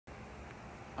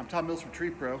I'm Tom Mills from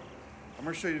Tree Pro. I'm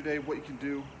going to show you today what you can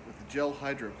do with the gel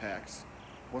hydro packs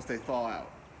once they thaw out.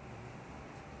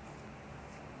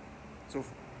 So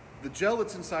the gel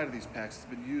that's inside of these packs has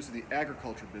been used in the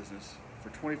agriculture business for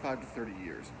 25 to 30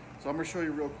 years. So I'm going to show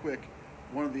you real quick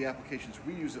one of the applications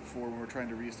we use it for when we're trying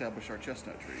to reestablish our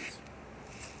chestnut trees.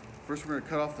 First, we're going to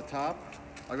cut off the top.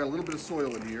 I've got a little bit of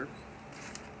soil in here.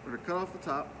 We're going to cut off the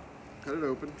top, cut it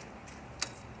open,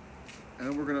 and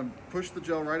then we're going to push the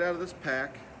gel right out of this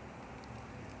pack.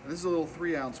 And this is a little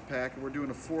 3-ounce pack, and we're doing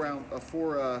a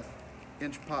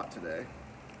 4-inch pot today.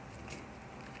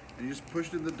 And you just push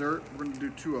it in the dirt. We're going to do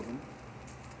 2 of them.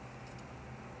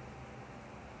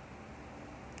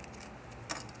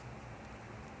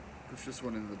 Push this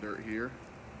one in the dirt here.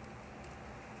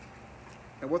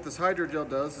 And what this hydrogel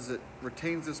does is it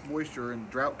retains this moisture in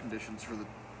drought conditions for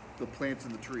the plants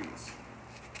and the trees.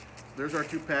 So there's our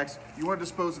 2 packs. You want to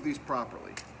dispose of these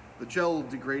properly. The gel will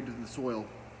degrade in the soil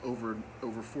over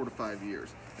 4 to 5 years.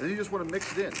 And then you just want to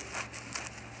mix it in.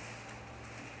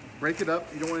 Break it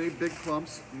up. You don't want any big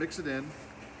clumps. Mix it in.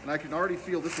 And I can already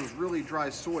feel this was really dry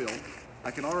soil.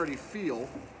 I can already feel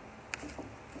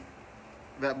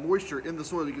that moisture in the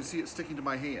soil. You can see it sticking to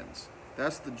my hands.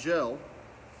 That's the gel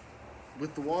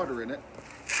with the water in it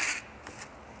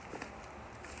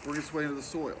working its way into the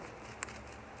soil.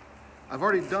 I've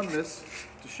already done this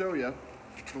to show you,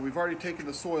 but we've already taken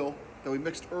the soil that we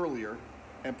mixed earlier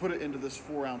and put it into this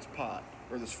 4-ounce pot,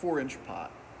 or this 4-inch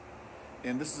pot.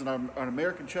 And this is an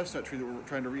American chestnut tree that we're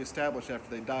trying to reestablish after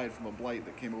they died from a blight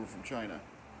that came over from China.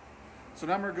 So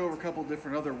now I'm going to go over a couple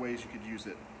different other ways you could use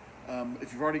it.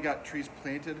 If you've already got trees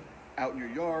planted out in your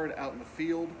yard, out in the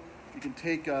field, you can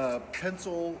take a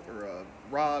pencil or a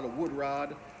rod, a wood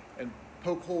rod, and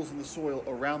poke holes in the soil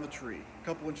around the tree, a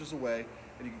couple inches away,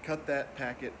 and you can cut that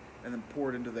packet and then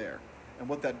pour it into there. And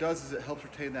what that does is it helps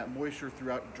retain that moisture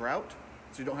throughout drought,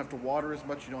 so you don't have to water as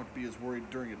much, you don't have to be as worried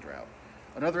during a drought.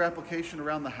 Another application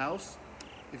around the house,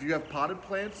 if you have potted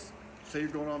plants, say you're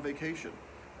going on vacation,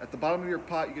 at the bottom of your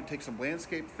pot you can take some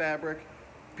landscape fabric,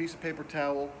 a piece of paper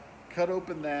towel, cut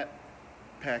open that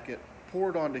packet, pour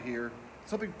it onto here,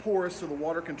 something porous so the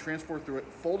water can transport through it,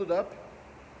 fold it up,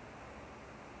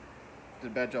 did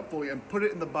a bad job folding, and put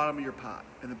it in the bottom of your pot,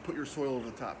 and then put your soil over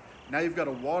the top. Now you've got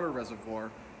a water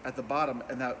reservoir at the bottom,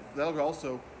 and that'll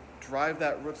also drive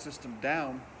that root system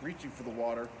down, reaching for the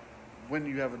water when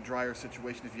you have a drier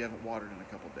situation if you haven't watered in a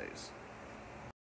couple days.